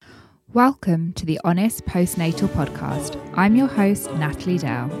Welcome to the Honest Postnatal Podcast. I'm your host, Natalie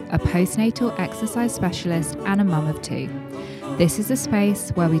Dow, a postnatal exercise specialist and a mum of two. This is a space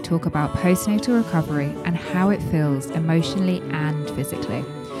where we talk about postnatal recovery and how it feels emotionally and physically.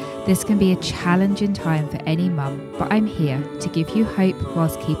 This can be a challenging time for any mum, but I'm here to give you hope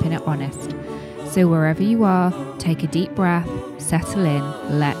whilst keeping it honest. So wherever you are, take a deep breath, settle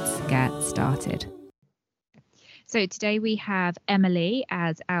in, let's get started. So today we have Emily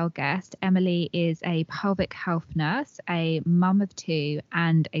as our guest. Emily is a pelvic health nurse, a mum of two,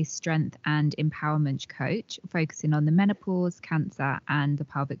 and a strength and empowerment coach, focusing on the menopause, cancer, and the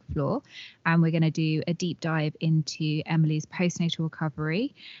pelvic floor. And we're going to do a deep dive into Emily's postnatal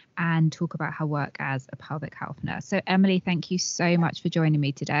recovery and talk about her work as a pelvic health nurse. So Emily, thank you so much for joining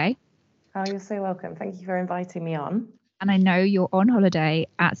me today. Oh, you're so welcome. Thank you for inviting me on. And I know you're on holiday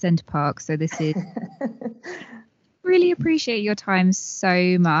at Centre Park, so this is... Really appreciate your time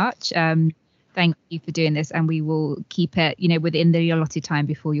so much. Thank you for doing this, and we will keep it, within the allotted time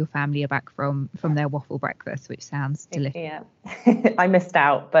before your family are back from their waffle breakfast, which sounds delicious. Yeah, I missed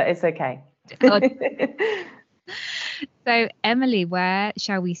out, but it's okay. So, Emily, where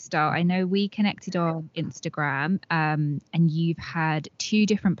shall we start? I know we connected on Instagram, and you've had two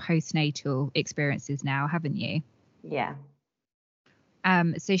different postnatal experiences now, haven't you? Yeah.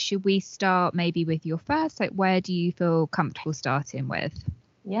 So should we start maybe with your first? Like, where do you feel comfortable starting with?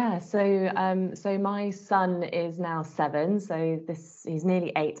 Yeah, so my son is now 7, so he's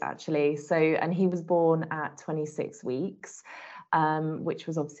nearly 8 actually. And he was born at 26 weeks, which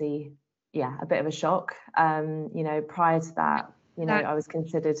was obviously, a bit of a shock. Prior to that, I was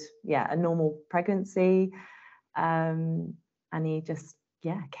considered, a normal pregnancy, and he just,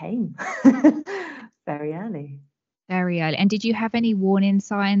 came very early. Very early. And did you have any warning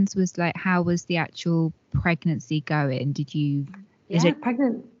signs? How was the actual pregnancy going?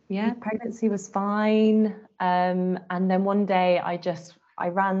 Pregnancy was fine. And then one day I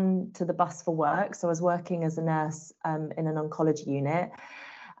ran to the bus for work. So I was working as a nurse in an oncology unit.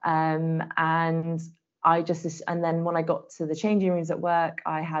 And then when I got to the changing rooms at work,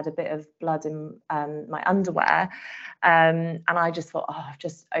 I had a bit of blood in my underwear. And I just thought, I've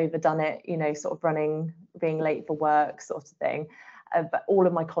just overdone it, sort of running, being late for work sort of thing. But all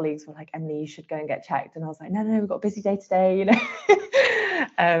of my colleagues were like, Emily, you should go and get checked. And I was like, no, we've got a busy day today,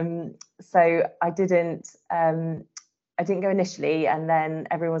 So I didn't go initially. And then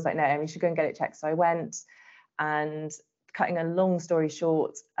everyone was like, no, Emily, you should go and get it checked. So I went, and cutting a long story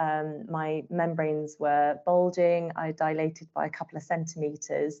short, my membranes were bulging. I dilated by a couple of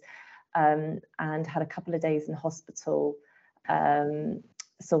centimeters, and had a couple of days in hospital,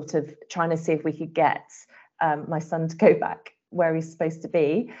 sort of trying to see if we could get my son to go back where he's supposed to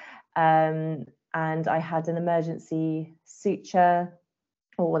be. And I had an emergency suture,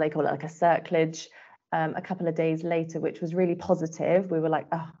 or what they call it, like a circlage, a couple of days later, which was really positive. We were like,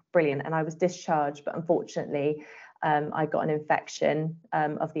 oh, brilliant. And I was discharged, but unfortunately, I got an infection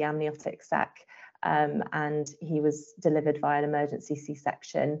of the amniotic sac, and he was delivered via an emergency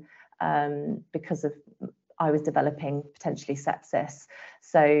C-section because I was developing potentially sepsis.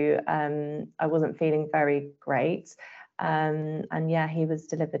 So I wasn't feeling very great. And he was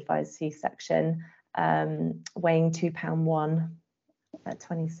delivered via C-section, weighing 2.1 pounds at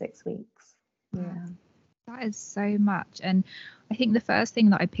 26 weeks. Yeah. That is so much. And I think the first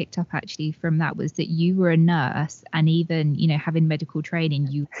thing that I picked up actually from that was that you were a nurse, and even, having medical training,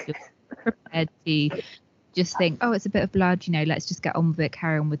 you were prepared to just think, oh, it's a bit of blood, let's just get on with it,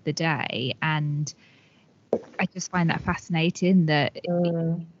 carry on with the day. And I just find that fascinating that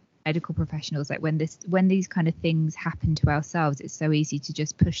medical professionals, like when these kind of things happen to ourselves, it's so easy to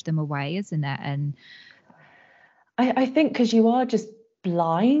just push them away, isn't it? And I think because you are just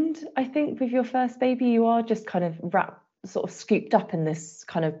blind, I think with your first baby, you are just kind of sort of scooped up in this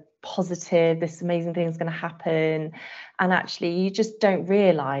kind of positive, this amazing thing is going to happen, and actually you just don't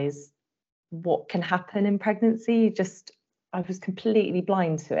realize what can happen in pregnancy. I was completely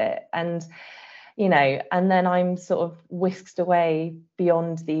blind to it, and and then I'm sort of whisked away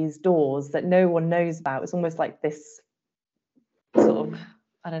beyond these doors that no one knows about. It's almost like this sort of,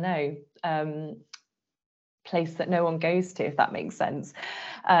 I don't know, place that no one goes to, if that makes sense.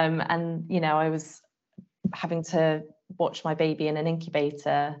 And I was having to watch my baby in an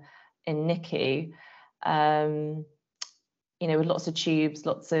incubator in NICU, with lots of tubes,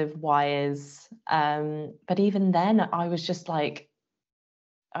 lots of wires, but even then I was just like,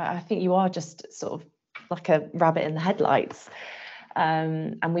 I think you are just sort of like a rabbit in the headlights,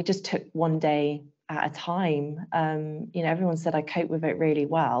 and we just took one day at a time. Everyone said I coped with it really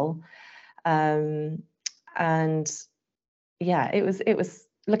well, and it was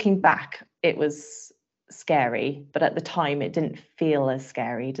looking back, it was scary, but at the time it didn't feel as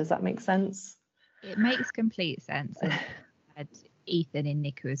scary. Does that make sense? It makes complete sense. And I had Ethan in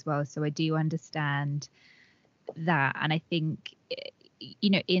NICU as well, so I do understand that. And I think, you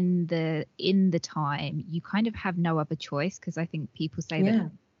know, in the time, you kind of have no other choice, because I think people say that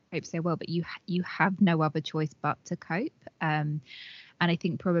cope so well, but you have no other choice but to cope. And I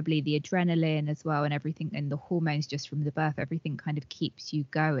think probably the adrenaline as well, and everything, and the hormones just from the birth, everything kind of keeps you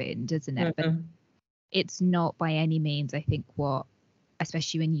going, doesn't it? But it's not by any means, I think, what,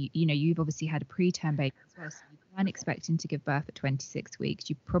 especially when you know, you've obviously had a preterm baby as well, so you weren't expecting to give birth at 26 weeks.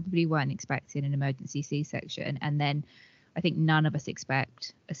 You probably weren't expecting an emergency C-section, and then I think none of us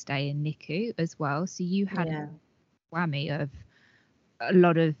expect a stay in NICU as well. So you had a whammy of a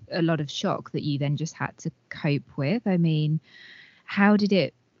lot of shock that you then just had to cope with. I mean, how did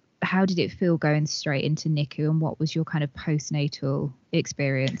it feel going straight into NICU, and what was your kind of postnatal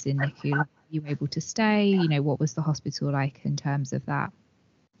experience in NICU? Were you able to stay? You know, what was the hospital like in terms of that?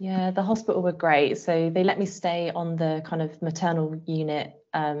 Yeah, the hospital were great. So they let me stay on the kind of maternal unit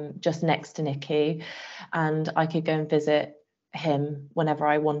just next to NICU, and I could go and visit him whenever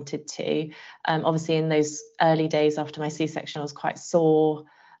I wanted to. Obviously, in those early days after my C-section, I was quite sore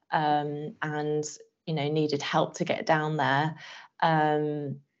and, you know, needed help to get down there.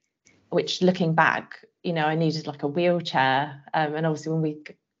 Which, looking back, you know, I needed like a wheelchair. And obviously when we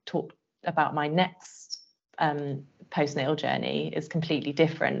talked about my next postnatal journey, is completely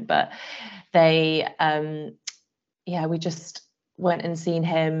different. But they, we just went and seen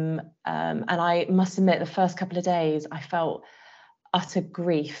him. And I must admit, the first couple of days, I felt utter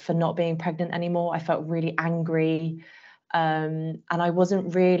grief for not being pregnant anymore. I felt really angry. And I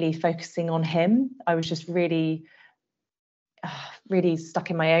wasn't really focusing on him. I was just really stuck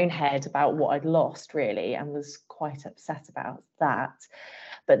in my own head about what I'd lost, really, and was quite upset about that.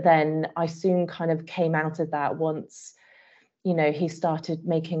 But then I soon kind of came out of that once, you know, he started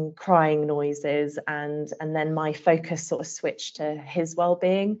making crying noises, and then my focus sort of switched to his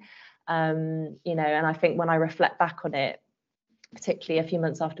well-being. You know, and I think when I reflect back on it, particularly a few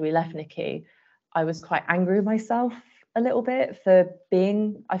months after we left NICU, I was quite angry with myself a little bit for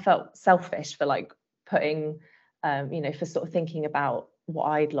being, I felt selfish for like putting, you know, for sort of thinking about what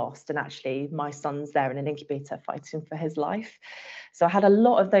I'd lost, and actually my son's there in an incubator fighting for his life. So I had a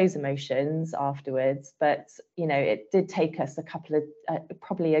lot of those emotions afterwards, but, you know, it did take us a couple of,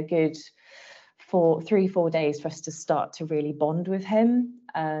 probably a good 3-4 days for us to start to really bond with him,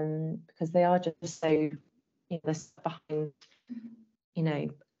 because they are just so, you know, they're behind, you know,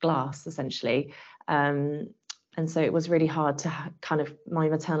 glass essentially. And so it was really hard to kind of, my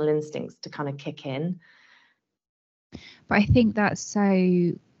maternal instincts to kind of kick in. But I think that's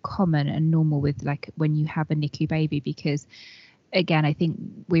so common and normal with like when you have a NICU baby, because again, I think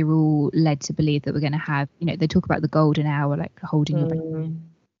we're all led to believe that we're going to have, you know, they talk about the golden hour, like holding your baby.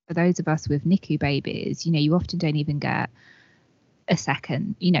 For those of us with NICU babies, you know, you often don't even get a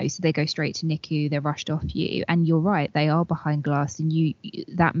second, you know, so they go straight to NICU, they're rushed off you, and you're right, they are behind glass, and you,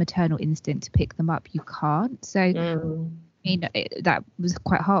 that maternal instinct to pick them up, you can't. So you know, that was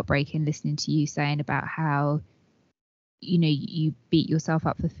quite heartbreaking listening to you saying about how, you know, you beat yourself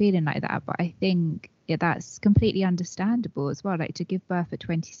up for feeling like that. But I think that's completely understandable as well. Like, to give birth at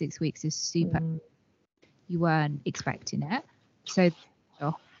 26 weeks is super. You weren't expecting it, so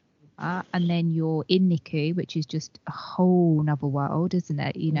and then you're in NICU, which is just a whole nother world, isn't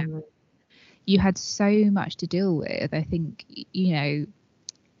it? You know, you had so much to deal with. I think, you know,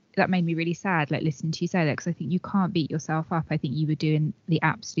 that made me really sad, like listening to you say that, because I think you can't beat yourself up. I think you were doing the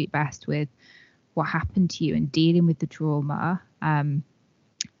absolute best with what happened to you and dealing with the trauma, and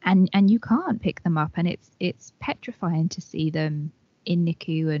you can't pick them up, and it's petrifying to see them in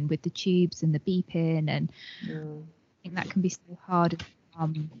NICU and with the tubes and the beeping, and I think that can be so hard,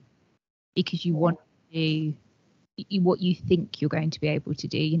 because you want to do what you think you're going to be able to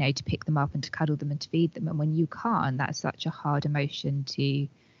do, you know, to pick them up and to cuddle them and to feed them, and when you can't, that's such a hard emotion to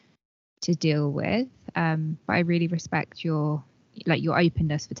deal with. But I really respect your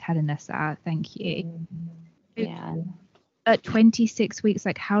openness for telling us that. Thank you. Yeah. At 26 weeks,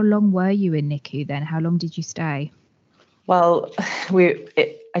 like, how long were you in NICU then? How long did you stay? Well,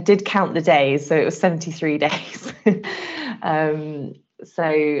 I did count the days, so it was 73 days.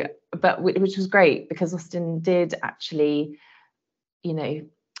 Which was great, because Austin did actually, you know,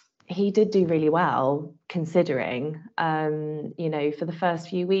 he did do really well, considering, you know, for the first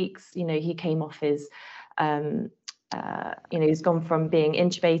few weeks, you know, he came off his, you know, he's gone from being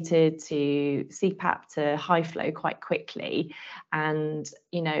intubated to CPAP to high flow quite quickly. And,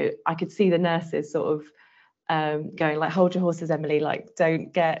 you know, I could see the nurses sort of going like, hold your horses, Emily, like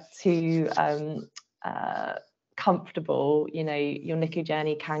don't get too comfortable, you know, your NICU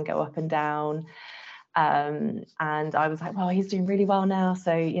journey can go up and down. And I was like, well, he's doing really well now,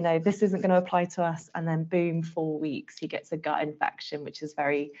 so you know, this isn't going to apply to us. And then boom, 4 weeks he gets a gut infection, which is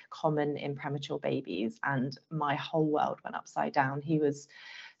very common in premature babies, and my whole world went upside down. He was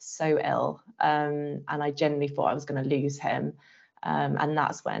so ill, and I genuinely thought I was going to lose him, and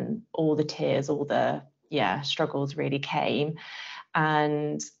that's when all the tears, all the struggles really came.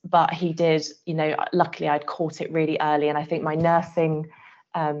 But he did, you know, luckily I'd caught it really early, and I think my nursing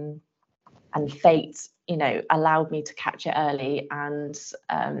and fate, you know, allowed me to catch it early, and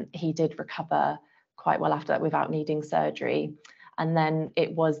he did recover quite well after that without needing surgery. And then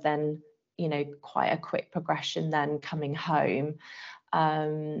it was then, you know, quite a quick progression then coming home,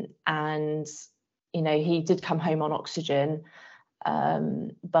 and you know, he did come home on oxygen,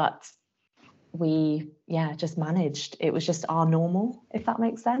 but we just managed. It was just our normal, if that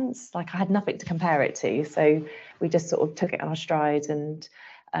makes sense. Like I had nothing to compare it to, so we just sort of took it on our stride, and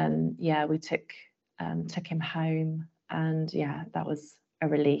we took him home, and that was a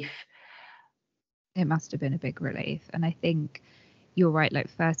relief. It must have been a big relief. And I think you're right, like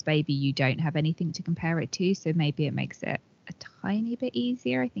first baby you don't have anything to compare it to, so maybe it makes it a tiny bit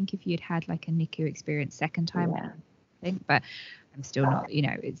easier. I think if you'd had like a NICU experience second time, I think, but I'm still not, you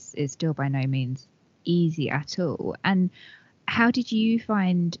know, it's still by no means easy at all. And how did you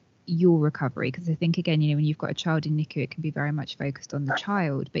find your recovery? Because I think, again, you know, when you've got a child in NICU, it can be very much focused on the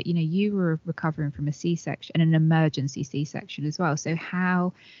child, but you know, you were recovering from a C-section and an emergency C-section as well. So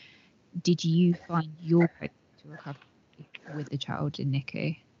how did you find your recovery with the child in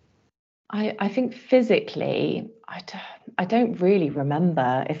NICU? I think physically, I don't really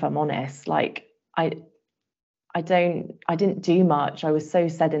remember, if I'm honest. Like I didn't do much. I was so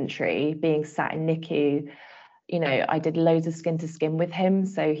sedentary being sat in NICU. You know, I did loads of skin to skin with him.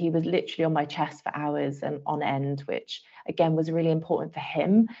 So he was literally on my chest for hours and on end, which again was really important for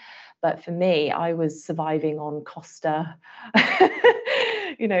him. But for me, I was surviving on Costa,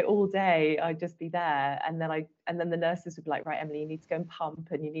 you know, all day. I'd just be there. And then the nurses would be like, right, Emily, you need to go and pump,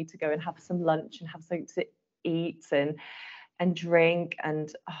 and you need to go and have some lunch and have something to eat and drink.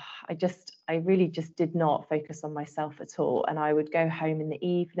 And I really just did not focus on myself at all. And I would go home in the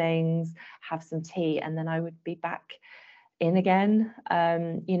evenings, have some tea, and then I would be back in again.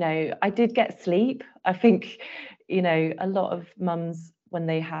 You know, I did get sleep. I think, you know, a lot of mums, when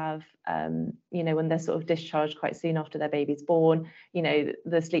they have, you know, when they're sort of discharged quite soon after their baby's born, you know,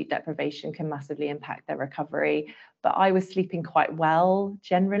 the sleep deprivation can massively impact their recovery. But I was sleeping quite well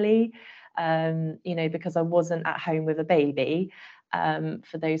generally, you know, because I wasn't at home with a baby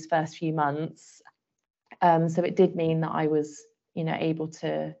for those first few months. So it did mean that I was, you know, able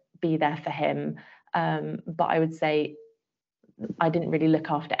to be there for him. But I would say I didn't really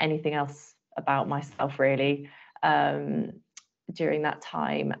look after anything else about myself really during that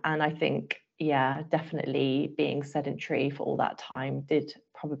time. And I think, definitely being sedentary for all that time did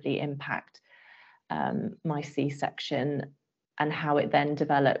probably impact my C-section, and how it then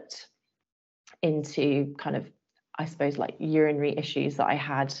developed into kind of, I suppose, like urinary issues that I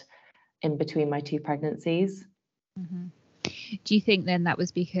had in between my two pregnancies. Mm-hmm. Do you think then that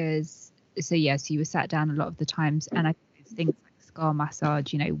was because, so you were sat down a lot of the times, and I think like scar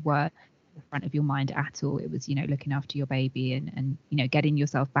massage, you know, weren't in the front of your mind at all. It was, you know, looking after your baby and you know, getting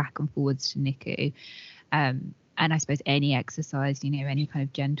yourself back and forwards to NICU. And I suppose any exercise, you know, any kind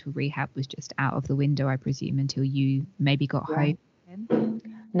of gentle rehab was just out of the window, I presume, until you maybe got home.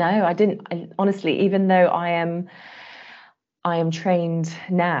 No, I didn't. Honestly, even though I am trained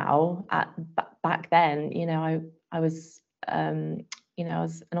now, back then, you know, I was, you know, I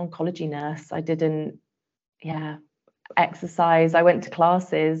was an oncology nurse. I didn't, exercise. I went to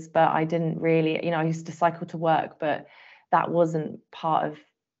classes, but I didn't really, you know, I used to cycle to work, but that wasn't part of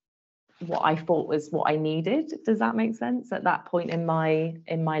what I thought was what I needed. Does that make sense? At that point in my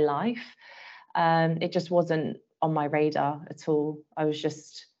life, it just wasn't on my radar at all. I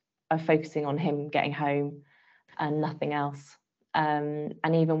was focusing on him getting home and nothing else. And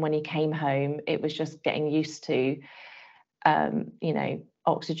even when he came home, it was just getting used to, you know,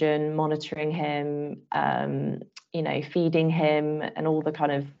 oxygen, monitoring him, you know, feeding him, and all the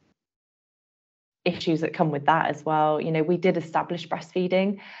kind of issues that come with that as well. You know, we did establish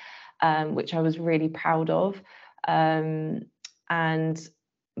breastfeeding, which I was really proud of.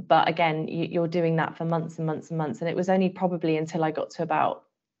 But again, you're doing that for months and months and months. And it was only probably until I got to about,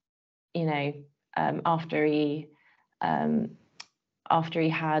 you know, after he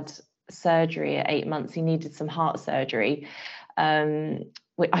had surgery at 8 months, he needed some heart surgery,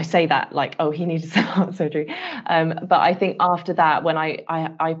 I say that like, oh, he needed some heart surgery. But I think after that, when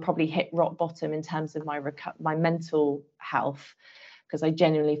I probably hit rock bottom in terms of my mental health, because I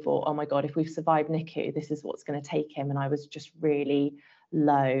genuinely thought, oh my God, if we've survived NICU, this is what's going to take him. And I was just really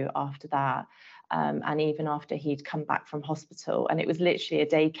low after that. And even after he'd come back from hospital, and it was literally a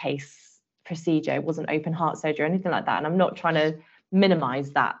day case procedure, it wasn't open heart surgery or anything like that. And I'm not trying to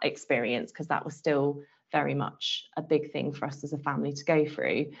minimize that experience, because that was still very much a big thing for us as a family to go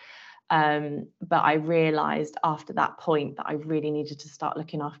through. But I realized after that point that I really needed to start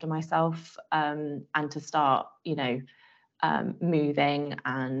looking after myself, and to start, moving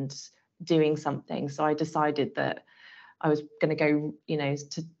and doing something. So I decided that I was going to go,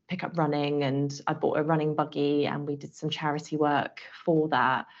 to pick up running, and I bought a running buggy, and we did some charity work for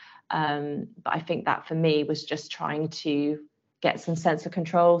that. But I think that for me was just trying to get some sense of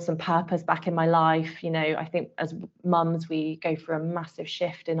control, some purpose back in my life. I think as mums, we go through a massive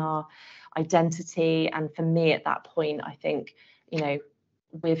shift in our identity. And for me at that point, I think,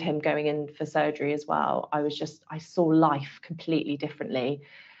 with him going in for surgery as well, I saw life completely differently. I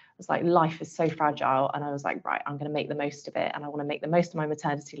was like, life is so fragile. And I was like, right, I'm going to make the most of it. And I want to make the most of my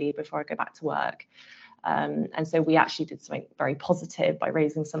maternity leave before I go back to work. And so we actually did something very positive by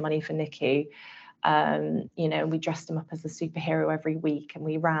raising some money for NICU. We dressed him up as a superhero every week, and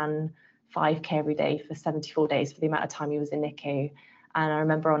we ran 5K every day for 74 days for the amount of time he was in NICU. And I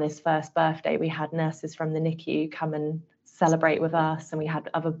remember on his first birthday, we had nurses from the NICU come and celebrate with us, and we had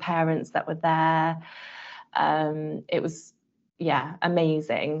other parents that were there. It was,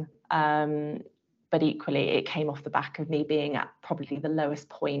 amazing. But equally, it came off the back of me being at probably the lowest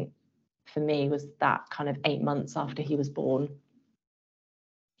point for me, was that kind of 8 months after he was born.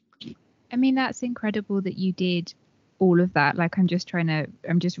 I mean, that's incredible that you did all of that. Like, I'm just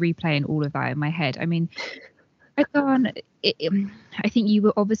replaying all of that in my head. I mean, I think you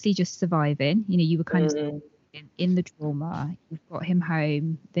were obviously just surviving. You were kind of in the trauma. You've got him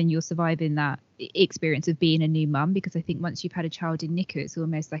home, then you're surviving that experience of being a new mum, because I think once you've had a child in NICU, it's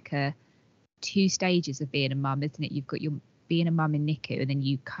almost like a 2 stages of being a mum, isn't it? You've got your being a mum in NICU, and then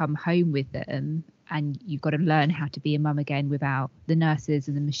you come home with them, and you've got to learn how to be a mum again without the nurses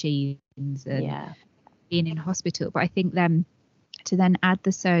and the machines and being in hospital. But I think then to then add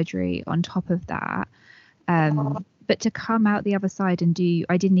the surgery on top of that, but to come out the other side and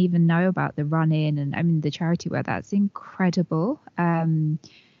I didn't even know about the run-in and the charity work. That's incredible.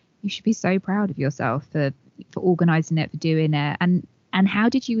 You should be so proud of yourself for organising it, for doing it. And how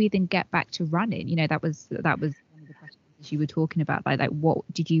did you even get back to running? That was one of the questions you were talking about. Like what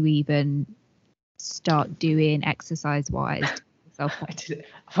did you even start doing exercise-wise? I did it.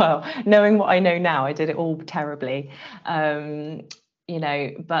 Well, knowing what I know now, I did it all terribly. But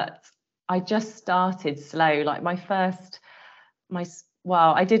I just started slow. Like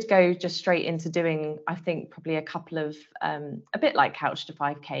I did go just straight into doing, I think probably a couple of, a bit like Couch to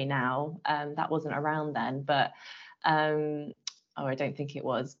 5K now. That wasn't around then, but, I don't think it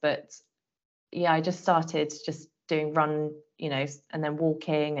was. But yeah, I just started just doing run, and then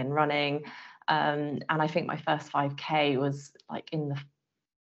walking and running. And I think my first 5K was like in the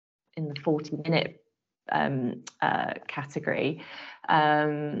 40-minute category.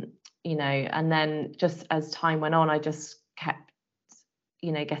 And then just as time went on, I just kept,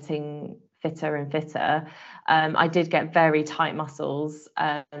 getting fitter and fitter. I did get very tight muscles,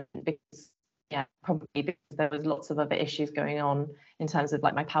 probably because there was lots of other issues going on in terms of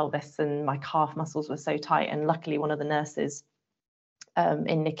like my pelvis, and my calf muscles were so tight. And luckily one of the nurses in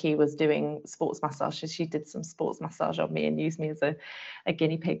NICU was doing sports massage. So she did some sports massage on me and used me as a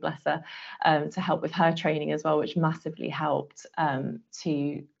guinea pig, bless her, to help with her training as well, which massively helped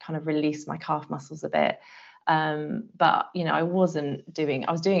to kind of release my calf muscles a bit. But I was doing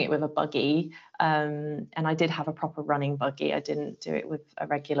it with a buggy, and I did have a proper running buggy. I didn't do it with a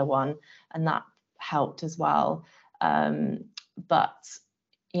regular one, and that helped as well. But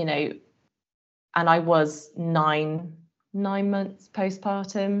and I was nine months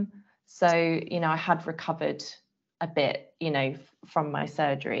postpartum, so I had recovered a bit from my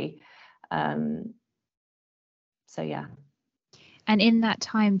surgery. So yeah. And in that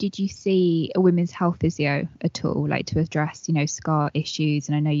time, did you see a women's health physio at all, like to address scar issues?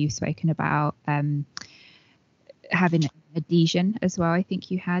 And I know you've spoken about having adhesion as well. I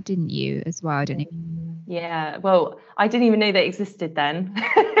think you had, didn't you, as well? I don't know. Yeah, well, I didn't even know they existed then.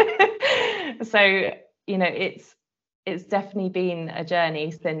 So it's definitely been a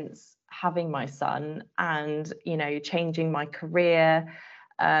journey since having my son, and changing my career.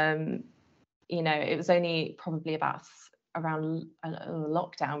 It was only probably about around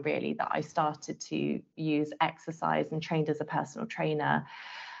lockdown really that I started to use exercise and trained as a personal trainer,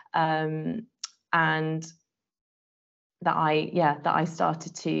 and that I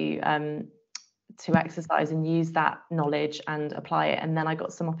started to exercise and use that knowledge and apply it. And then I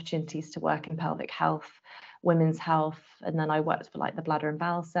got some opportunities to work in pelvic health, women's health, and then I worked for like the bladder and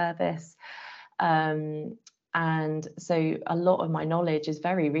bowel service. And so a lot of my knowledge is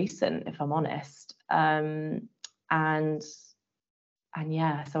very recent, if I'm honest. And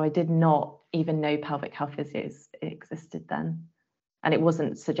yeah, so I did not even know pelvic health physios existed then, and it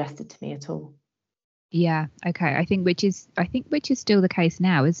wasn't suggested to me at all. Yeah, okay. I think which is still the case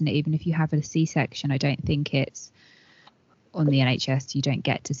now, isn't it? Even if you have a C-section, I don't think it's on the NHS. You don't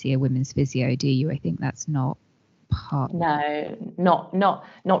get to see a women's physio, do you? I think that's not part. No, not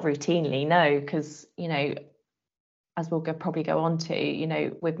routinely. No, because as we'll probably go on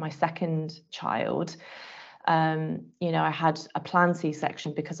to, with my second child, I had a planned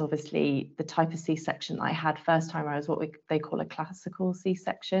C-section because obviously the type of C-section I had first time I was they call a classical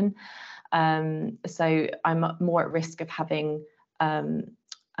C-section. So I'm more at risk of having an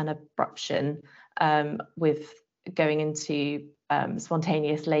abruption with going into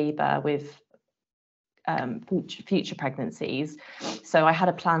spontaneous labour with future pregnancies. So I had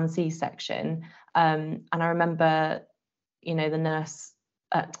a planned C-section, and I remember,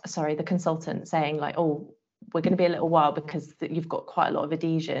 the consultant saying like, "Oh, we're going to be a little while because you've got quite a lot of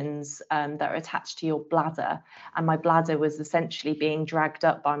adhesions that are attached to your bladder." And my bladder was essentially being dragged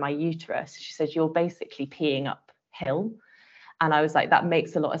up by my uterus. She said, "You're basically peeing uphill." And I was like, that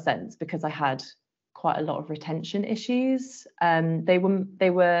makes a lot of sense because I had quite a lot of retention issues. They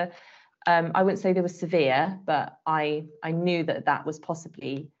were I wouldn't say they were severe, but I knew that was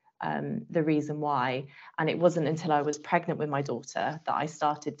possibly the reason why. And it wasn't until I was pregnant with my daughter that I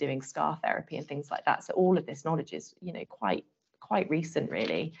started doing scar therapy and things like that. So all of this knowledge is, quite recent,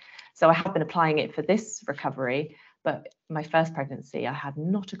 really. So I have been applying it for this recovery, but my first pregnancy, I had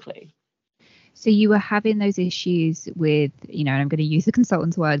not a clue. So you were having those issues with, and I'm going to use the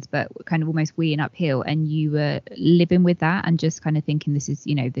consultant's words, but kind of almost weeing uphill, and you were living with that and just kind of thinking this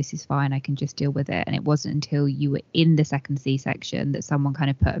is fine, I can just deal with it. And it wasn't until you were in the second C-section that someone kind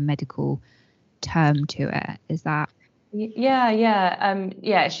of put a medical term to it. Is that?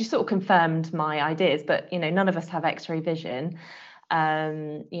 Yeah. She sort of confirmed my ideas, but none of us have X-ray vision.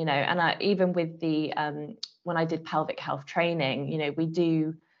 And even with the when I did pelvic health training,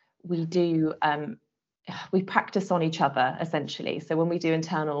 we practice on each other essentially. So when we do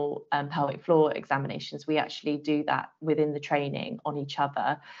internal pelvic floor examinations, we actually do that within the training on each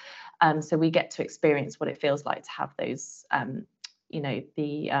other. So we get to experience what it feels like to have those,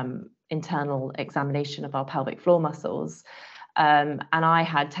 the internal examination of our pelvic floor muscles. And I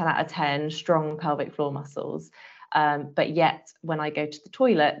had 10 out of 10 strong pelvic floor muscles. But yet when I go to the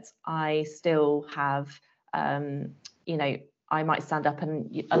toilet, I still have, I might stand up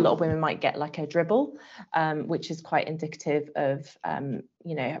and a lot of women might get like a dribble, which is quite indicative of,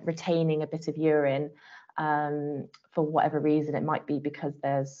 retaining a bit of urine for whatever reason. It might be because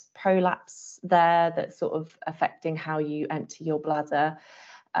there's prolapse there that's sort of affecting how you empty your bladder,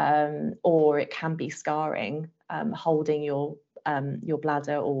 or it can be scarring, holding your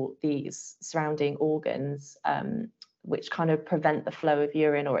bladder or the surrounding organs, which kind of prevent the flow of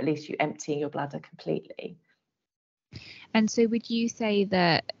urine, or at least you emptying your bladder completely. And so would you say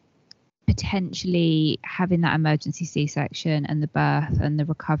that potentially having that emergency C-section and the birth and the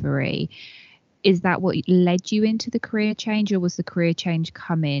recovery, is that what led you into the career change, or was the career change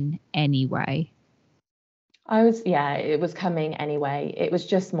coming anyway? It was coming anyway. It was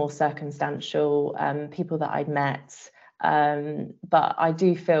just more circumstantial, people that I'd met. But I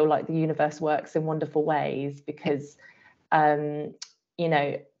do feel like the universe works in wonderful ways because,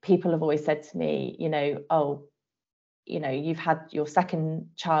 people have always said to me, you've had your second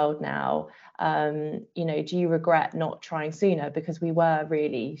child now, do you regret not trying sooner? Because we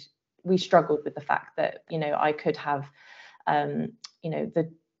struggled with the fact that, I could have, the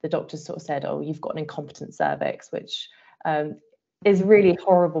doctors sort of said, "Oh, you've got an incompetent cervix," which is really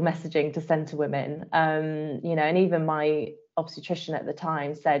horrible messaging to send to women. And even my obstetrician at the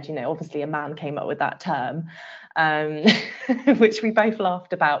time said, obviously a man came up with that term, which we both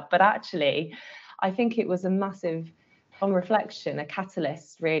laughed about. But actually, I think it was a massive, on reflection, a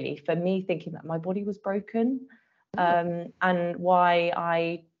catalyst really for me thinking that my body was broken, and why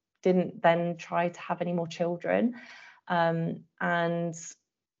I didn't then try to have any more children. Me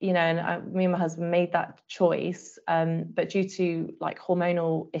and my husband made that choice, but due to like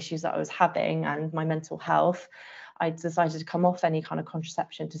hormonal issues that I was having and my mental health, I decided to come off any kind of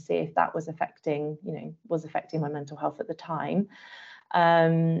contraception to see if that was affecting my mental health at the time.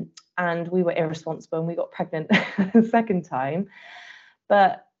 And we were irresponsible and we got pregnant the second time.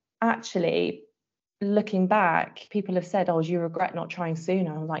 But actually, looking back, people have said, oh, do you regret not trying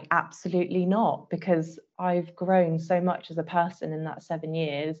sooner? I'm like, absolutely not, because I've grown so much as a person in that 7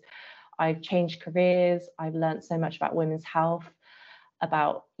 years. I've changed careers. I've learned so much about women's health,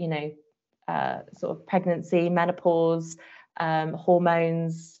 about, sort of pregnancy, menopause,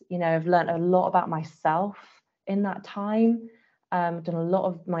 hormones. I've learned a lot about myself in that time. Done a lot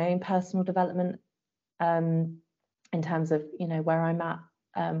of my own personal development in terms of, where I'm at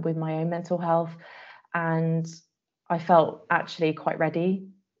with my own mental health. And I felt actually quite ready.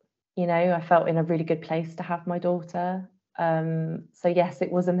 I felt in a really good place to have my daughter. So yes,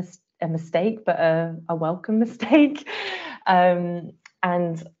 it was a mistake, but a welcome mistake.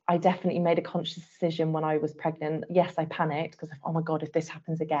 And I definitely made a conscious decision when I was pregnant. Yes, I panicked because, oh my God, if this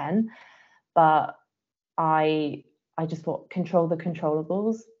happens again. But I just thought, control the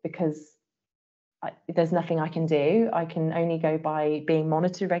controllables, because there's nothing I can do. I can only go by being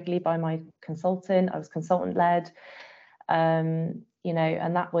monitored regularly by my consultant. I was consultant led, and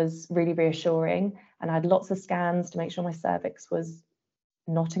that was really reassuring. And I had lots of scans to make sure my cervix was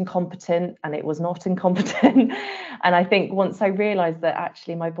not incompetent, and it was not incompetent. And I think once I realized that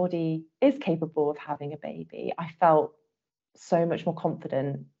actually my body is capable of having a baby, I felt so much more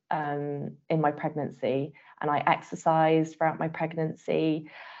confident in my pregnancy. And I exercised throughout my pregnancy.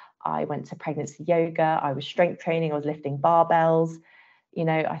 I went to pregnancy yoga. I was strength training. I was lifting barbells.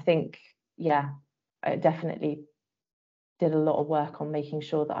 I think, I definitely did a lot of work on making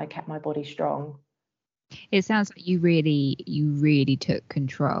sure that I kept my body strong. It sounds like you really took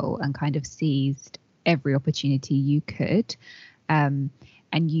control and kind of seized every opportunity you could.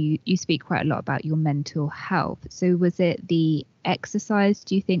 And you speak quite a lot about your mental health. So was it the exercise,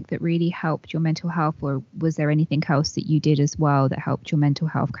 do you think, that really helped your mental health, or was there anything else that you did as well that helped your mental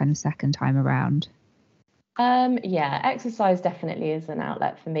health kind of second time around? Exercise definitely is an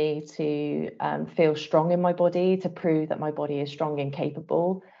outlet for me to feel strong in my body, to prove that my body is strong and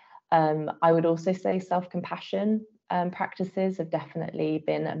capable. I would also say self-compassion practices have definitely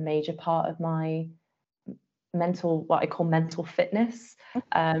been a major part of my what I call mental fitness.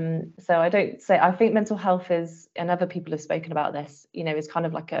 So I think mental health is, and other people have spoken about this, is kind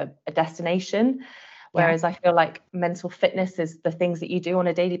of like a destination. Whereas I feel like mental fitness is the things that you do on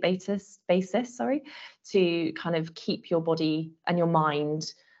a daily basis, to kind of keep your body and your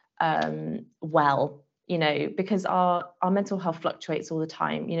mind well, because our mental health fluctuates all the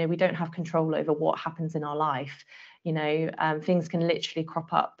time. We don't have control over what happens in our life. Things can literally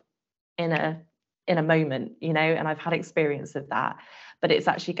crop up in a moment, and I've had experience of that. But it's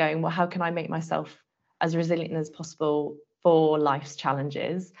actually going, well, how can I make myself as resilient as possible for life's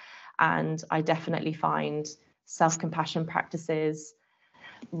challenges? And I definitely find self-compassion practices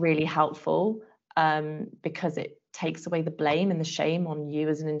really helpful, because it takes away the blame and the shame on you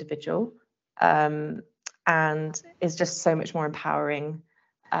as an individual, and is just so much more empowering.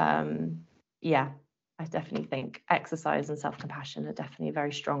 I definitely think exercise and self-compassion are definitely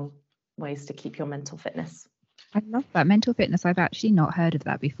very strong ways to keep your mental fitness. I love that. Mental fitness, I've actually not heard of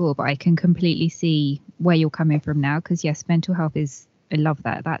that before, but I can completely see where you're coming from now, because yes, mental health is, I love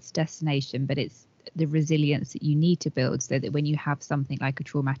that, that's destination, but it's the resilience that you need to build so that when you have something like a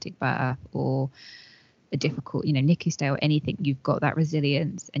traumatic birth or a difficult, NICU stay or anything, you've got that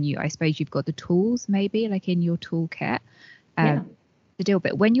resilience, and I suppose you've got the tools maybe like in your toolkit. The deal.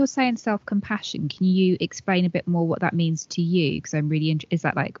 But when you're saying self-compassion, can you explain a bit more what that means to you? Because I'm really is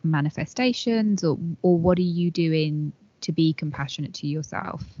that like manifestations, or what are you doing to be compassionate to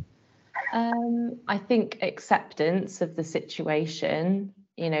yourself? I think acceptance of the situation,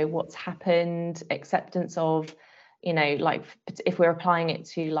 what's happened, acceptance of, like if we're applying it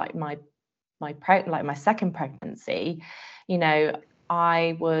to like my second pregnancy,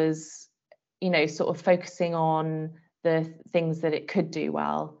 I was, sort of focusing on the things that it could do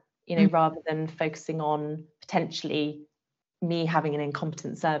well, rather than focusing on potentially me having an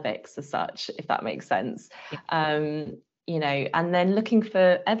incompetent cervix as such, if that makes sense. And then looking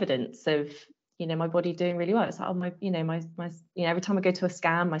for evidence of, my body doing really well. It's like, oh, my every time I go to a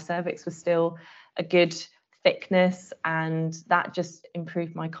scan, my cervix was still a good thickness, and that just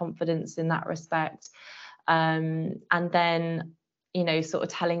improved my confidence in that respect. And then, sort of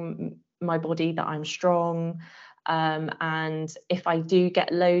telling my body that I'm strong. And if I do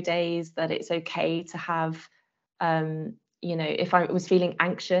get low days, that it's okay to have, if I was feeling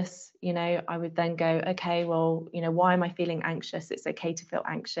anxious, I would then go, okay, well, why am I feeling anxious? It's okay to feel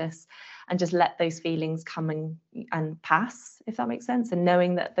anxious. and just let those feelings come and pass, if that makes sense, and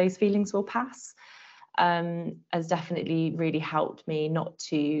knowing that those feelings will pass has definitely really helped me not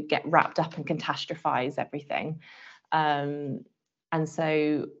to get wrapped up and catastrophize everything. And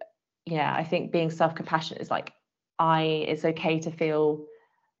so, yeah, I think being self-compassionate is like, it's okay to feel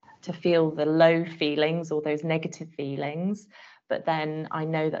the low feelings or those negative feelings, but then I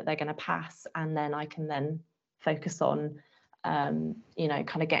know that they're going to pass, and then I can then focus on you know,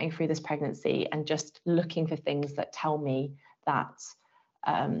 kind of getting through this pregnancy and just looking for things that tell me that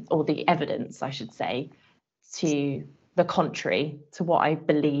or the evidence, I should say, to the contrary to what I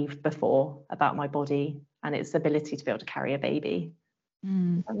believed before about my body and its ability to be able to carry a baby.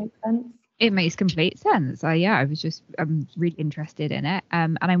 Does that make sense? It makes complete sense. I'm really interested in it.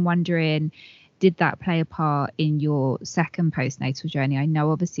 And I'm wondering, did that play a part in your second postnatal journey? I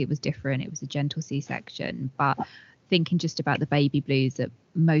know obviously it was different. It was a gentle C-section, but thinking just about the baby blues that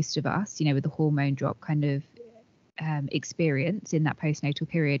most of us, you know, with the hormone drop kind of experience in that postnatal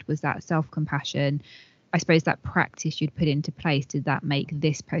period, was that self-compassion, I suppose, that practice you'd put into place, did that make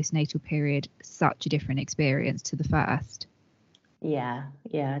this postnatal period such a different experience to the first? Yeah,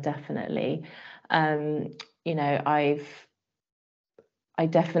 definitely. You know, I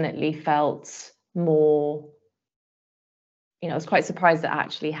definitely felt more, you know, I was quite surprised at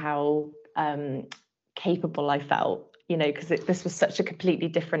actually how capable I felt, you know, because this was such a completely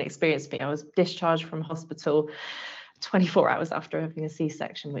different experience for me. I was discharged from hospital 24 hours after having a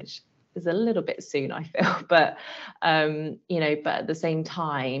C-section, which is a little bit soon, I feel, but you know, but at the same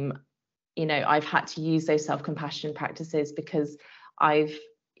time, you know, I've had to use those self-compassion practices because I've,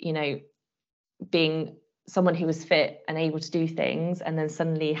 you know, being someone who was fit and able to do things, and then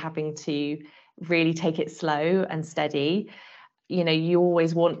suddenly having to really take it slow and steady, you know, you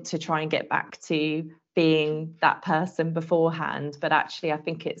always want to try and get back to being that person beforehand. But actually, I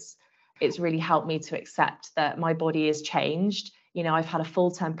think it's really helped me to accept that my body has changed. You know, I've had a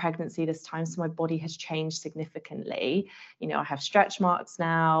full-term pregnancy this time, so my body has changed significantly. You know, I have stretch marks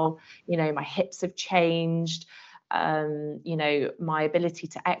now, you know, my hips have changed. You know, my ability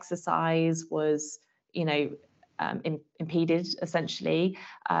to exercise was, you know, impeded essentially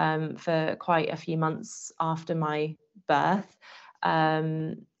for quite a few months after my birth.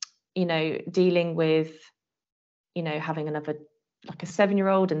 You know, dealing with, you know, having another, like a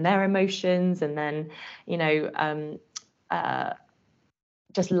 7-year-old and their emotions, and then, you know,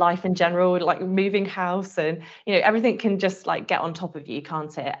 just life in general, like moving house, and, you know, everything can just like get on top of you,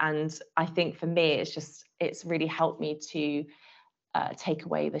 can't it? And I think for me, it's really helped me to take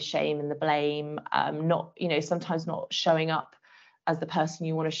away the shame and the blame, not, you know, sometimes not showing up as the person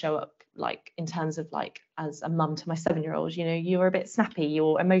you want to show up, like in terms of like as a mum to my 7-year-old. You know, you're a bit snappy,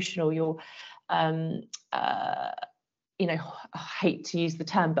 you're emotional, you're you know, I hate to use the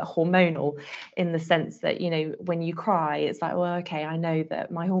term, but hormonal, in the sense that, you know, when you cry, it's like, well, okay, I know that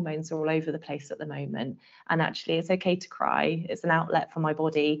my hormones are all over the place at the moment, and actually it's okay to cry, it's an outlet for my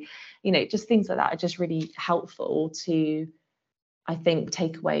body. You know, just things like that are just really helpful to, I think,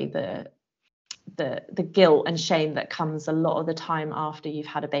 take away the guilt and shame that comes a lot of the time after you've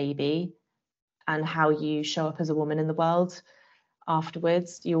had a baby, and how you show up as a woman in the world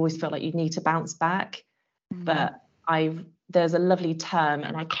afterwards. You always feel like you need to bounce back. But there's a lovely term,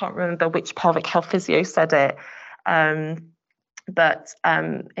 and I can't remember which pelvic health physio said it, but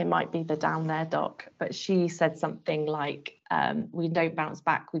it might be the Down There doc, but she said something like, we don't bounce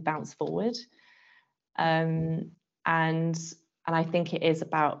back, we bounce forward. And I think it is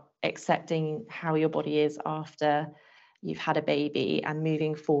about accepting how your body is after you've had a baby and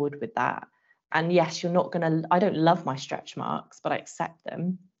moving forward with that. And yes, I don't love my stretch marks, but I accept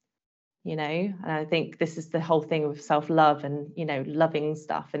them, you know. And I think this is the whole thing with self-love and, you know, loving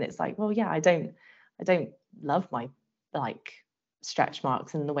stuff. And it's like, well, yeah, I don't love my like stretch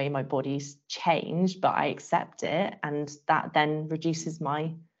marks and the way my body's changed, but I accept it, and that then reduces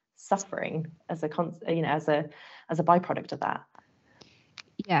my suffering as a byproduct of that.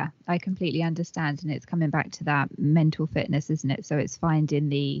 Yeah, I completely understand. And it's coming back to that mental fitness, isn't it? So it's finding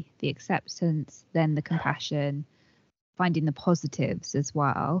the acceptance, then the compassion, finding the positives as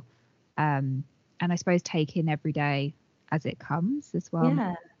well. And I suppose taking every day as it comes as well.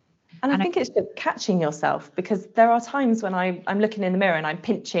 Yeah. And I think it's just catching yourself, because there are times when I'm looking in the mirror and I'm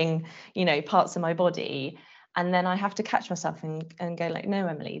pinching, you know, parts of my body, and then I have to catch myself and go like, no,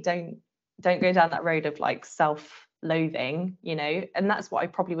 Emily, don't go down that road of like self-loathing, you know. And that's what I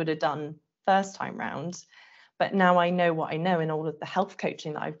probably would have done first time round. But now I know what I know, in all of the health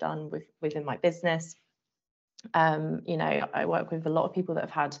coaching that I've done within my business. You know, I work with a lot of people that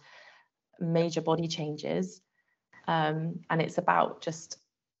have had major body changes, and it's about just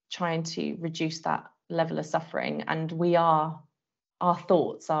trying to reduce that level of suffering. And our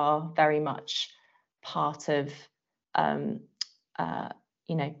thoughts are very much part of our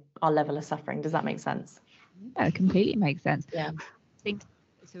level of suffering. Does that make sense? Yeah, it completely makes sense. Yeah. I think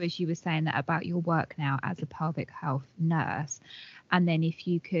so. As you were saying that about your work now as a pelvic health nurse, and then if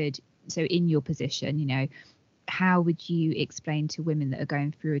you could, so in your position, how would you explain to women that are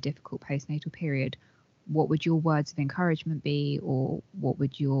going through a difficult postnatal period, what would your words of encouragement be, or what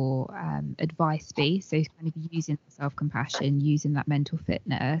would your advice be? So kind of using self-compassion, using that mental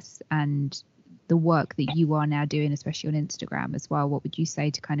fitness, and the work that you are now doing, especially on Instagram as well, what would you say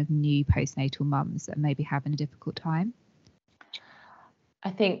to kind of new postnatal mums that may be having a difficult time? I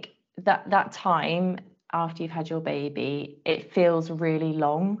think that time after you've had your baby, it feels really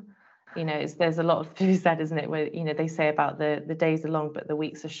long. There's a lot of who said, isn't it, where they say about the days are long but the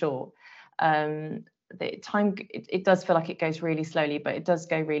weeks are short. The time, it does feel like it goes really slowly, but it does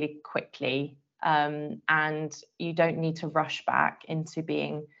go really quickly, and you don't need to rush back into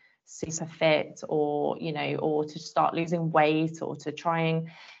being super fit, or to start losing weight, or to try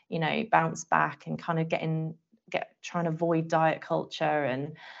and bounce back and kind of trying to avoid diet culture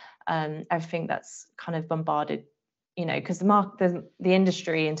and everything that's kind of bombarded, because the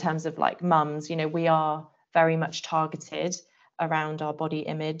industry in terms of like mums, we are very much targeted around our body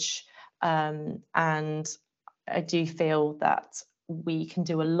image, and I do feel that we can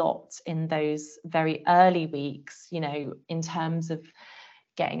do a lot in those very early weeks, in terms of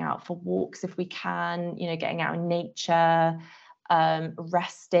getting out for walks if we can, getting out in nature,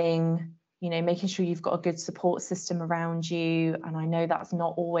 resting, making sure you've got a good support system around you. And I know that's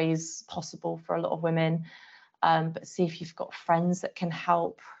not always possible for a lot of women, but see if you've got friends that can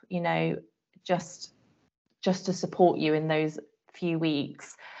help, just to support you in those few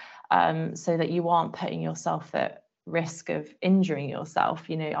weeks, so that you aren't putting yourself at risk of injuring yourself,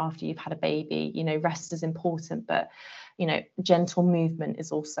 after you've had a baby. Rest is important, but gentle movement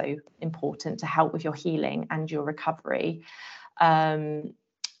is also important to help with your healing and your recovery, and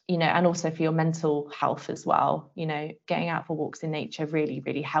also for your mental health as well. Getting out for walks in nature really,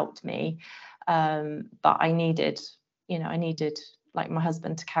 really helped me, but I needed like my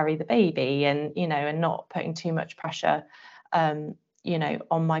husband to carry the baby, and and not putting too much pressure on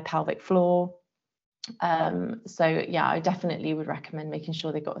my pelvic floor. So yeah, I definitely would recommend making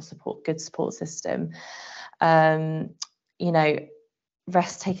sure they've got a good support system.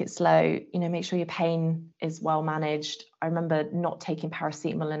 Rest, take it slow, make sure your pain is well managed. I remember not taking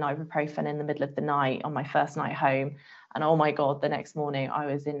paracetamol and ibuprofen in the middle of the night on my first night home, and oh my God, the next morning I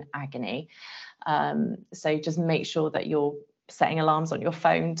was in agony. So just make sure that you're setting alarms on your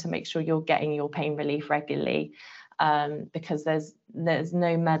phone to make sure you're getting your pain relief regularly, because there's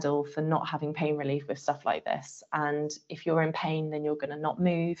no medal for not having pain relief with stuff like this. And if you're in pain, then you're going to not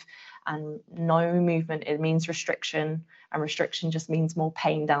move, and no movement, it means restriction, and restriction just means more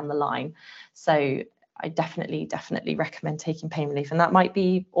pain down the line. So I definitely recommend taking pain relief, and that might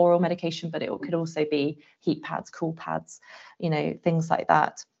be oral medication, but it could also be heat pads, cool pads, things like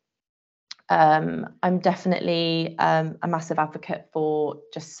that. I'm definitely a massive advocate for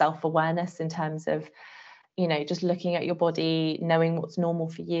just self-awareness in terms of just looking at your body, knowing what's normal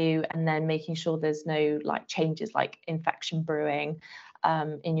for you, and then making sure there's no like changes like infection brewing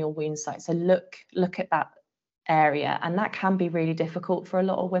in your wound site. So look at that area, and that can be really difficult for a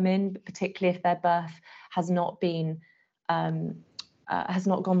lot of women, particularly if their birth has not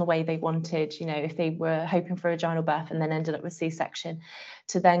gone the way they wanted. If they were hoping for a vaginal birth and then ended up with C-section,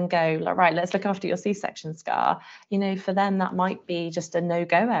 to then go like, right, let's look after your C-section scar. For them that might be just a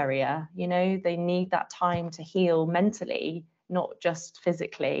no-go area. They need that time to heal mentally, not just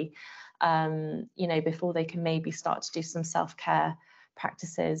physically, before they can maybe start to do some self-care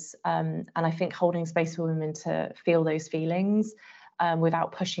practices. And I think holding space for women to feel those feelings,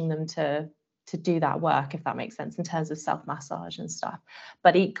 without pushing them to do that work, if that makes sense, in terms of self-massage and stuff.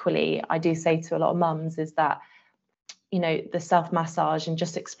 But equally, I do say to a lot of mums is that, the self-massage and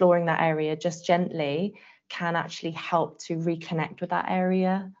just exploring that area just gently can actually help to reconnect with that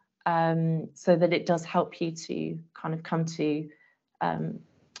area, so that it does help you to kind of come to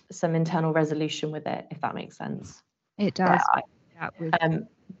some internal resolution with it, if that makes sense. It does.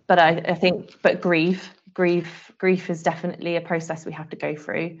 But I think, grief is definitely a process we have to go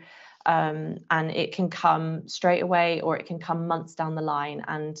through. And it can come straight away, or it can come months down the line.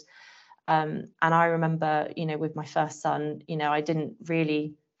 And I remember, with my first son, I didn't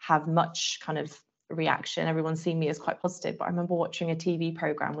really have much kind of reaction. Everyone seen me as quite positive, but I remember watching a TV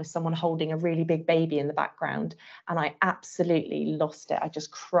program with someone holding a really big baby in the background, and I absolutely lost it. I just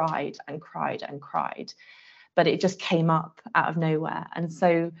cried and cried and cried, but it just came up out of nowhere. And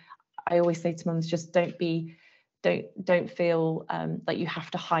so I always say to mums, just don't feel like you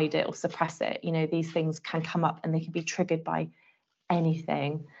have to hide it or suppress it. You know, these things can come up and they can be triggered by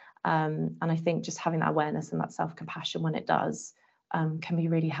anything. And I think just having that awareness and that self-compassion when it does can be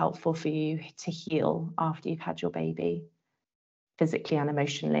really helpful for you to heal after you've had your baby, physically and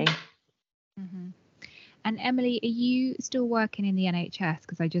emotionally. Mm-hmm. And Emily, are you still working in the NHS?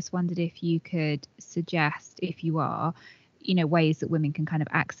 Because I just wondered if you could suggest, if you are, you know, ways that women can kind of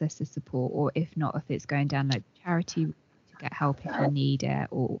access the support, or if not, if it's going down like charity to get help if you need it,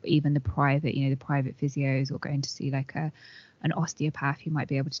 or even the private, you know, the private physios, or going to see like an osteopath who might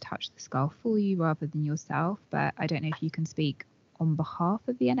be able to touch the skull for you rather than yourself. But I don't know if you can speak on behalf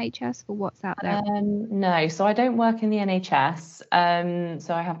of the NHS for what's out there. No, so I don't work in the NHS.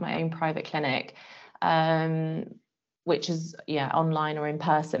 So I have my own private clinic, which is online or in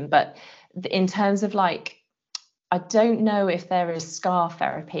person. But in terms of like, I don't know if there is scar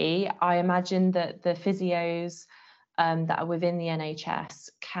therapy. I imagine that the physios that are within the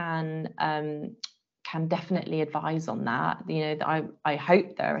NHS can definitely advise on that. You know, I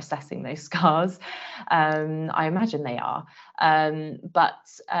hope they're assessing those scars. I imagine they are,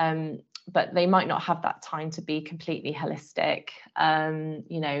 but they might not have that time to be completely holistic.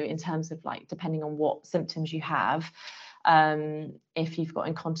 You know, in terms of like depending on what symptoms you have. If you've got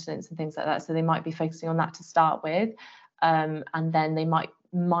incontinence and things like that, so they might be focusing on that to start with, and then they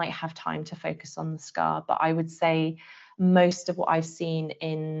might have time to focus on the scar. But I would say most of what I've seen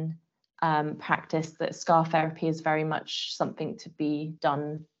in practice, that scar therapy is very much something to be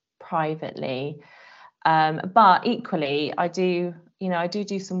done privately. But equally, I do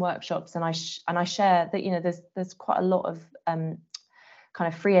some workshops, and I share that, you know, there's quite a lot of kind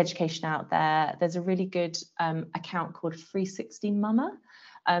of free education out there. There's a really good account called 360 Mama,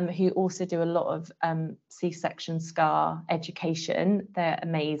 who also do a lot of C-section scar education. They're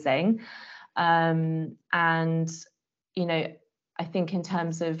amazing. And, you know, I think in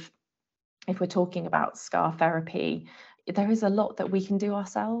terms of, if we're talking about scar therapy, there is a lot that we can do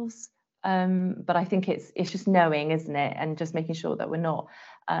ourselves. But I think it's just knowing, isn't it? And just making sure that we're not,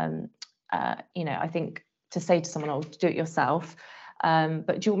 you know, I think to say to someone, oh, do it yourself.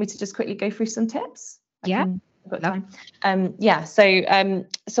 But do you want me to just quickly go through some tips? Yeah. I've got time.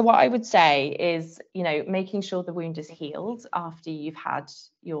 So what I would say is, you know, making sure the wound is healed after you've had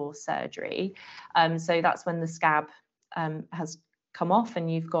your surgery. So that's when the scab has come off and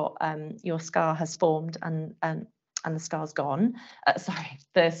you've got your scar has formed and the scar's gone.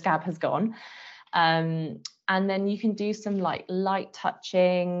 The scab has gone. And then you can do some like light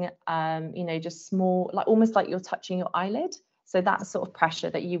touching, you know, just small, like almost like you're touching your eyelid. So that sort of pressure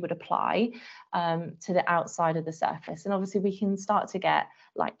that you would apply to the outside of the surface. And obviously we can start to get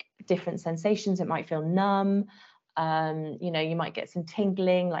like different sensations. It might feel numb. You know, you might get some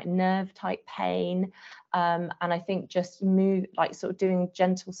tingling, like nerve type pain. And I think just move, like sort of doing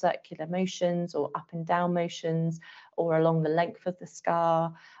gentle circular motions or up and down motions or along the length of the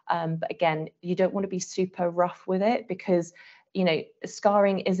scar. But again, you don't want to be super rough with it, because, you know,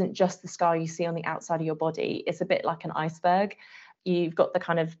 scarring isn't just the scar you see on the outside of your body. It's a bit like an iceberg. You've got the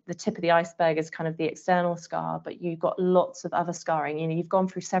kind of the tip of the iceberg is kind of the external scar, but you've got lots of other scarring. You know, you've gone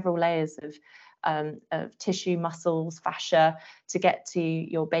through several layers of tissue, muscles, fascia to get to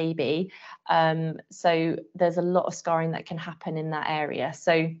your baby. So there's a lot of scarring that can happen in that area.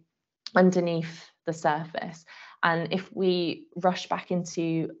 So underneath the surface. And if we rush back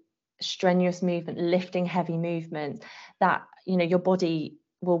into strenuous movement, lifting heavy movement, that, you know, your body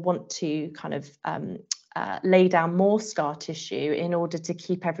will want to kind of lay down more scar tissue in order to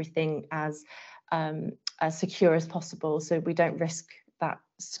keep everything as secure as possible, so we don't risk that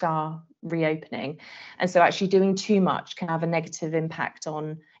scar reopening. And so actually doing too much can have a negative impact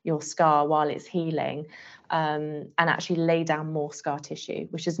on your scar while it's healing, and actually lay down more scar tissue,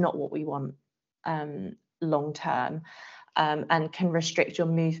 which is not what we want long term. And can restrict your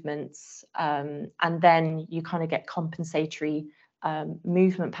movements, and then you kind of get compensatory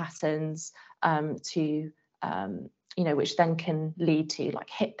movement patterns to you know, which then can lead to like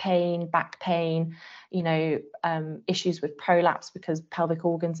hip pain, back pain, you know, issues with prolapse because pelvic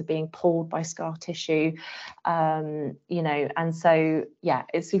organs are being pulled by scar tissue, you know. And so yeah,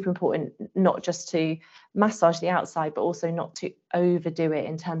 it's super important not just to massage the outside, but also not to overdo it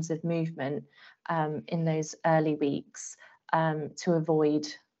in terms of movement in those early weeks, to avoid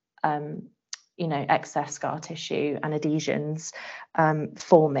you know, excess scar tissue and adhesions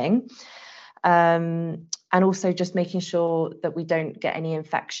forming. And also just making sure that we don't get any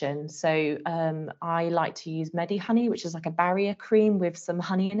infection. So I like to use Medi Honey, which is like a barrier cream with some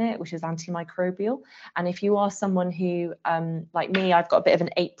honey in it, which is antimicrobial. And if you are someone who, like me, I've got a bit of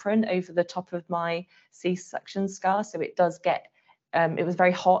an apron over the top of my C-section scar. So it does get, it was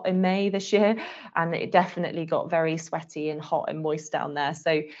very hot in May this year, and it definitely got very sweaty and hot and moist down there.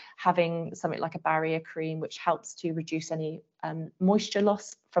 So having something like a barrier cream, which helps to reduce any moisture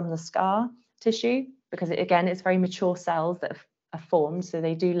loss from the scar tissue, because again, it's very mature cells that are formed, so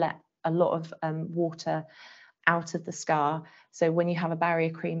they do let a lot of water out of the scar. So when you have a barrier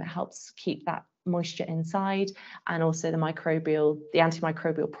cream, it helps keep that moisture inside, and also the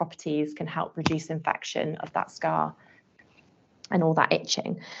antimicrobial properties can help reduce infection of that scar and all that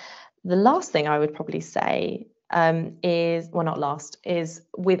itching. The last thing I would probably say is, well, not last, is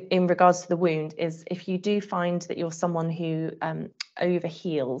in regards to the wound, is if you do find that you're someone who over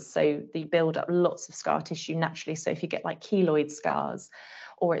heals, so you build up lots of scar tissue naturally. So if you get like keloid scars,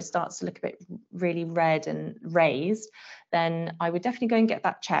 or it starts to look a bit really red and raised, then I would definitely go and get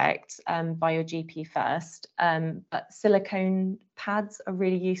that checked by your GP first. But silicone pads are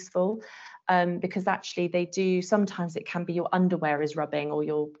really useful. Because actually they do, sometimes it can be your underwear is rubbing, or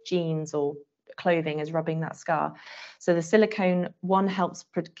your jeans or clothing is rubbing that scar. So the silicone one helps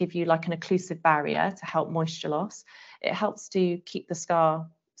give you like an occlusive barrier to help moisture loss. It helps to keep the scar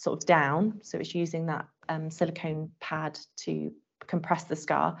sort of down, so it's using that silicone pad to compress the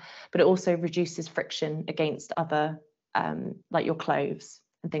scar, but it also reduces friction against other like your clothes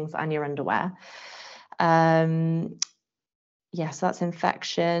and things, and your underwear. So that's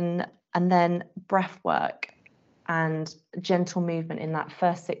infection. And then breath work and gentle movement in that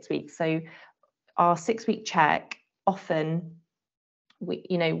first 6 weeks. So our 6-week check, often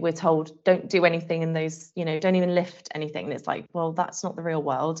we're told don't do anything in those, don't even lift anything. And it's like, well, that's not the real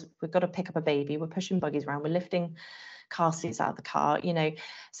world. We've got to pick up a baby, we're pushing buggies around, we're lifting car seats out of the car,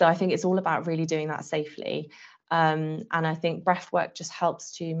 so I think it's all about really doing that safely. And I think breath work just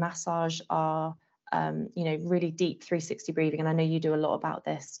helps to massage our really deep 360 breathing. And I know you do a lot about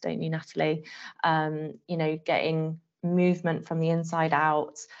this, don't you, Natalie? Getting movement from the inside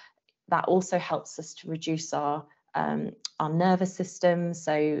out. That also helps us to reduce our nervous system.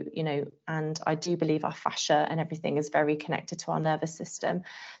 So, and I do believe our fascia and everything is very connected to our nervous system.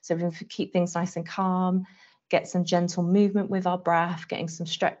 So we can keep things nice and calm, get some gentle movement with our breath, getting some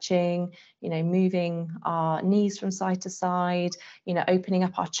stretching, moving our knees from side to side, opening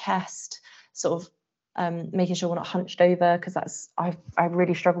up our chest, sort of making sure we're not hunched over, because I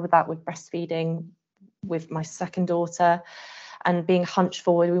really struggle with that with breastfeeding with my second daughter, and being hunched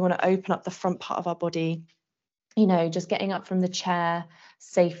forward. We want to open up the front part of our body, just getting up from the chair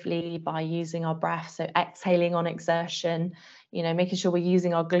safely by using our breath. So exhaling on exertion, making sure we're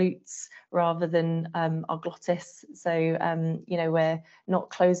using our glutes rather than our glottis. So, we're not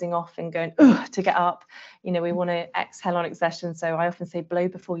closing off and going to get up. We want to exhale on exertion. So I often say blow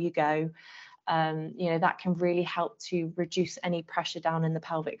before you go. That can really help to reduce any pressure down in the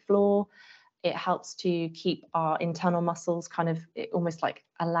pelvic floor. It helps to keep our internal muscles it almost like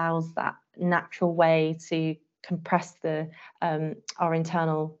allows that natural way to compress our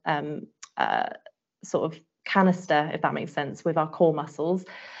internal sort of canister, if that makes sense, with our core muscles.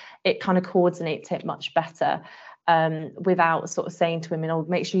 It kind of coordinates it much better without sort of saying to women, oh,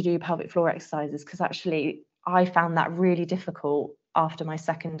 make sure you do pelvic floor exercises, because actually I found that really difficult after my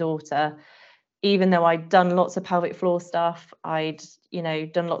second daughter. Even though I'd done lots of pelvic floor stuff, I'd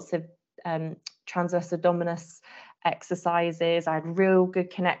done lots of transverse abdominis exercises, I had real good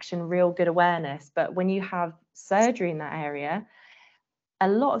connection, real good awareness. But when you have surgery in that area, a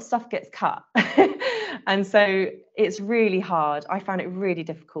lot of stuff gets cut. And so it's really hard. I found it really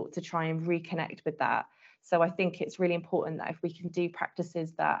difficult to try and reconnect with that. So I think it's really important that if we can do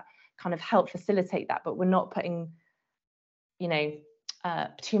practices that kind of help facilitate that, but we're not putting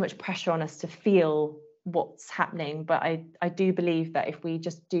too much pressure on us to feel what's happening. But I do believe that if we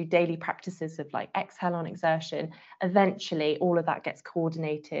just do daily practices of like exhale on exertion, eventually all of that gets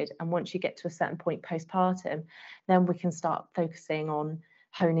coordinated. And once you get to a certain point postpartum, then we can start focusing on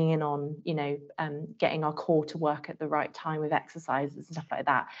honing in on, getting our core to work at the right time with exercises and stuff like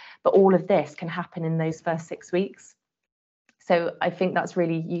that. But all of this can happen in those first 6 weeks. So I think that's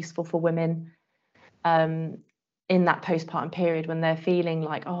really useful for women in that postpartum period, when they're feeling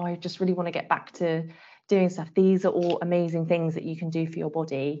like, oh, I just really want to get back to doing stuff. These are all amazing things that you can do for your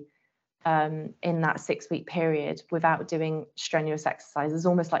body in that 6-week period without doing strenuous exercises,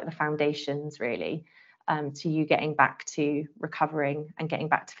 almost like the foundations really to you getting back to recovering and getting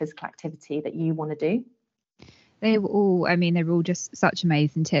back to physical activity that you want to do. They were all, I mean, they were all just such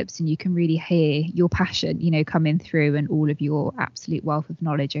amazing tips, and you can really hear your passion, you know, coming through, and all of your absolute wealth of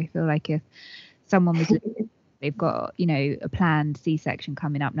knowledge. I feel like if someone was they've got, you know, a planned C-section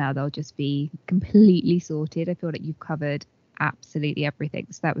coming up now, they'll just be completely sorted. I feel like you've covered absolutely everything.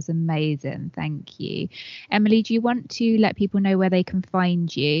 So that was amazing. Thank you. Emily, do you want to let people know where they can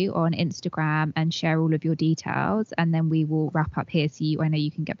find you on Instagram and share all of your details? And then we will wrap up here, so I know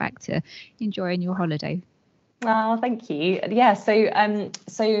you can get back to enjoying your holiday. Oh, thank you. Yeah, so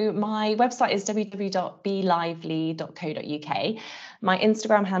my website is www.belively.co.uk. My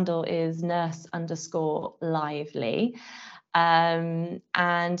Instagram handle is nurse_lively.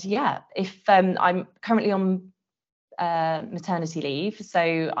 And yeah, if I'm currently on maternity leave,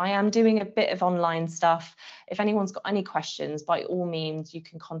 so I am doing a bit of online stuff. If anyone's got any questions, by all means, you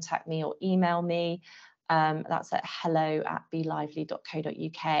can contact me or email me. That's at hello@belively.co.uk.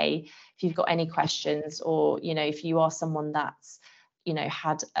 If you've got any questions, or, you know, if you are someone that's, you know,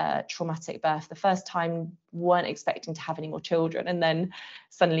 had a traumatic birth the first time, weren't expecting to have any more children, and then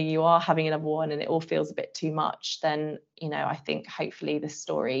suddenly you are having another one and it all feels a bit too much, then, you know, I think hopefully this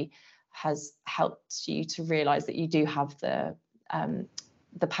story has helped you to realize that you do have the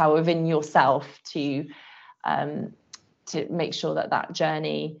power within yourself to make sure that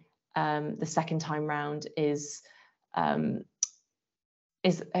journey, the second time round, is how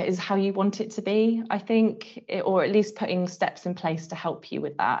you want it to be, I think, or at least putting steps in place to help you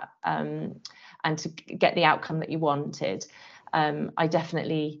with that, and to get the outcome that you wanted. I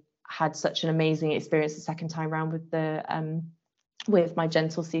definitely had such an amazing experience the second time round with my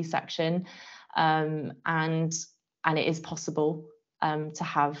gentle C-section, and it is possible to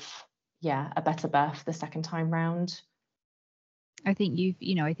have a better birth the second time round. I think you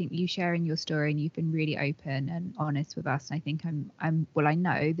sharing your story, and you've been really open and honest with us. And I think I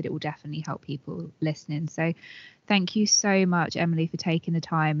know that it will definitely help people listening. So thank you so much, Emily, for taking the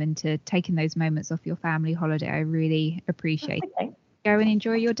time and to taking those moments off your family holiday. I really appreciate it. Go and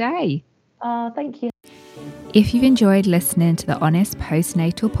enjoy your day. Thank you. If you've enjoyed listening to the Honest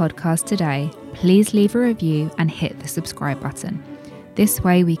Postnatal podcast today, please leave a review and hit the subscribe button. This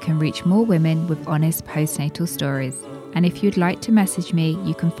way we can reach more women with honest postnatal stories. And if you'd like to message me,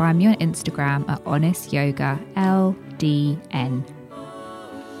 you can find me on Instagram at honestyogaLDN.